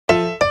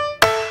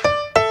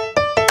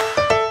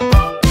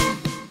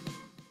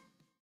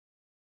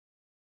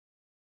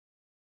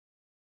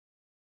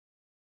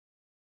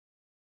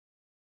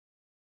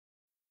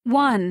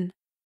1,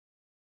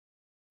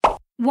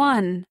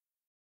 1,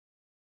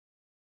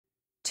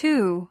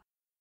 2,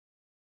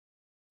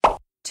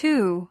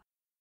 2,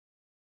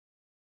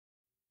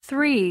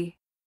 3,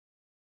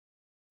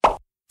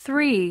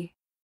 3,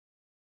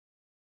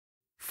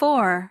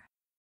 4,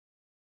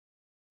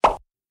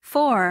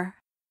 4,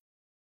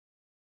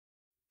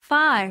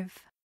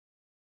 5,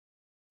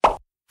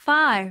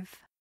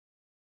 5,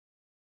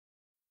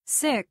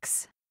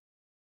 6,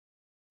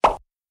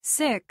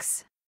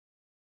 6,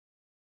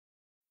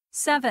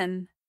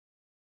 7,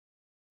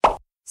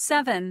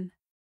 7,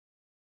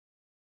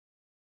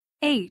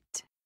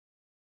 8,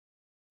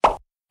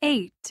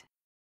 8,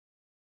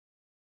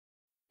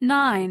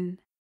 9,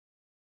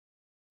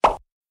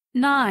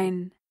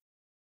 9,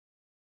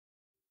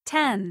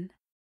 10,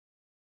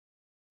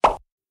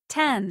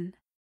 10,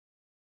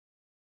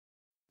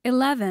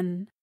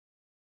 11,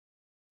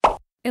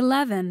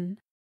 11,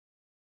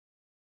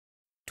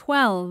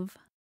 12,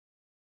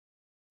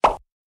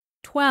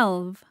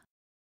 12,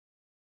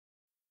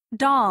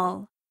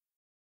 doll,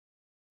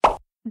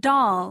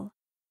 doll,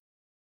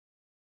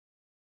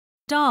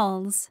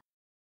 dolls,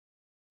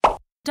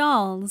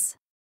 dolls,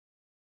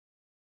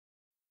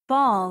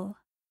 ball,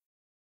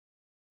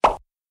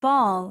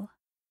 ball,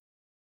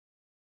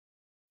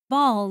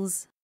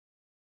 balls,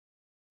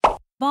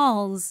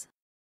 balls,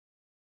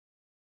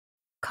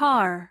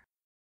 car,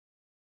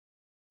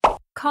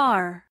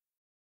 car,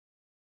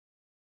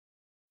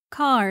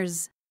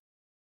 cars,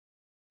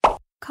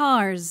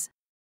 cars,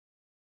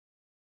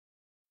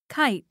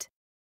 kite,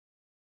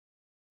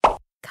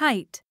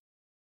 kite,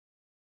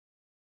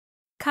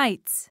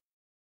 kites,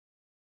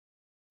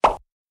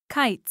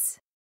 kites,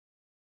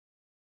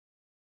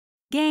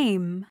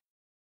 game,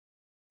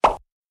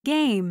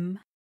 game,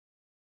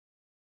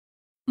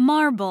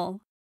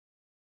 marble,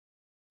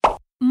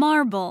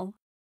 marble,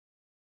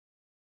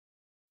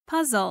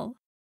 puzzle,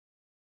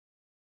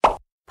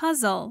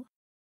 puzzle,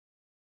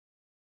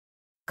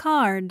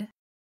 card,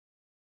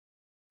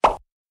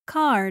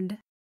 card.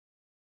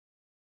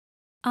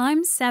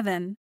 I'm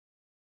 7.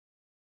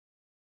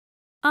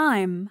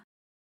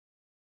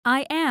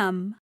 I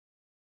am.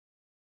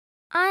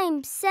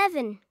 I'm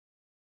 7.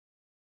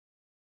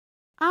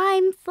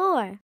 I'm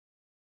 4.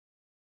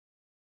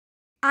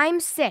 I'm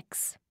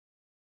 6.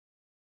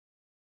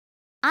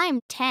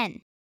 I'm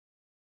 10.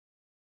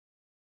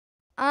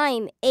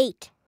 I'm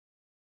 8.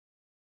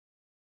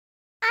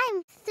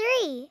 I'm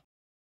 3.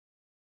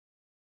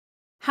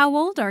 How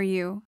old are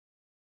you?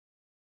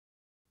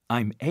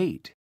 I'm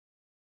 8.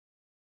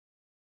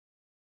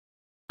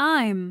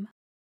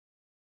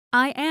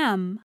 I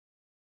am.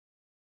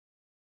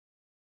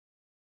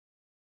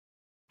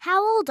 How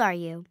old are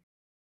you?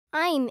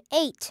 I'm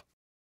 8.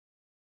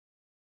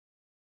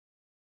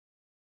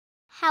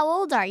 How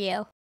old are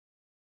you?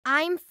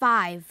 I'm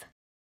 5.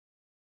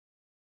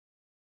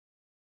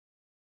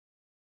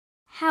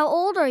 How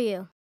old are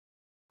you?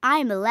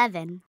 I'm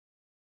 11.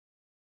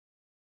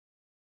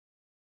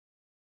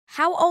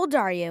 How old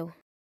are you?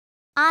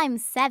 I'm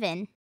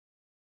 7.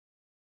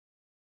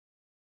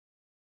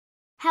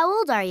 How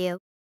old are you?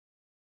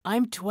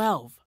 I'm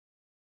 12.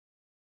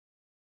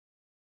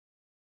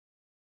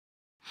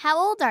 How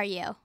old are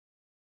you?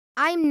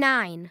 I'm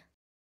 9.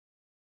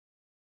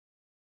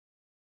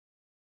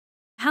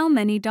 How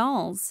many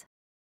dolls?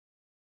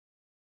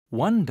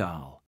 1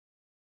 doll.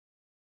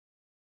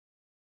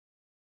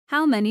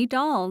 How many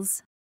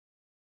dolls?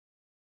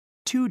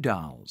 2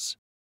 dolls.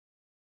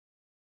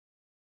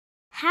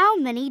 How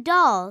many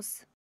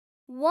dolls?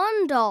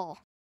 1 doll.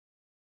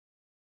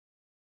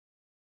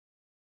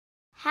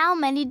 How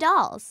many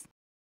dolls?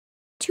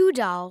 2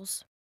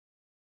 dolls.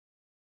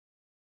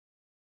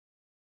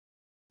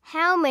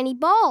 How many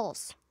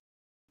balls?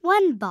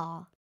 1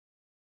 ball.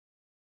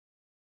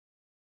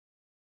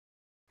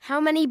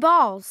 How many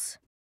balls?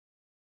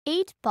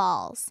 8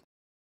 balls.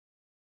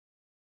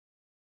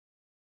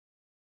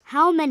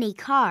 How many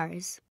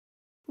cars?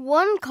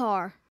 1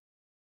 car.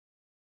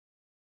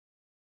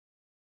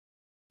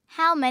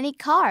 How many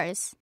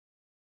cars?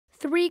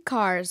 3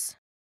 cars.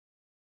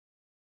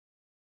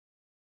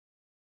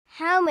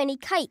 How many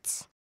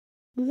kites?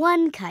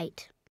 1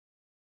 kite.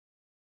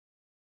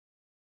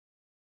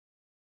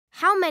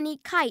 How many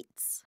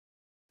kites?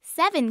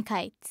 7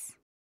 kites.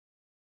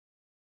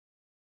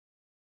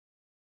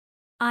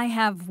 I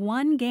have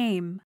 1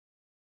 game.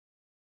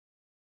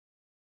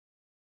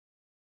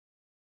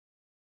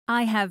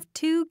 I have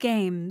 2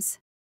 games.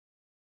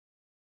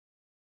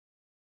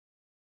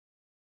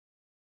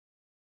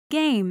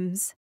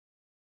 Games.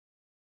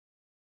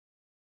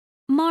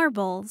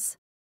 Marbles.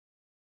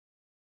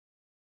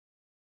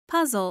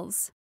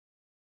 Puzzles.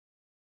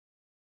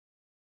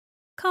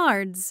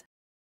 Cards.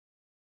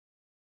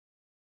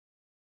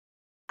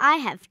 I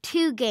have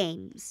 2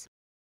 games.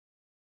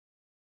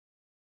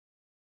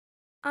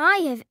 I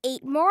have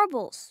 8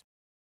 marbles.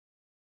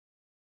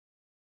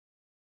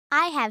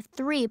 I have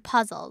 3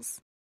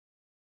 puzzles.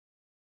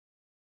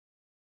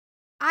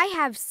 I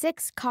have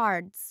 6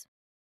 cards.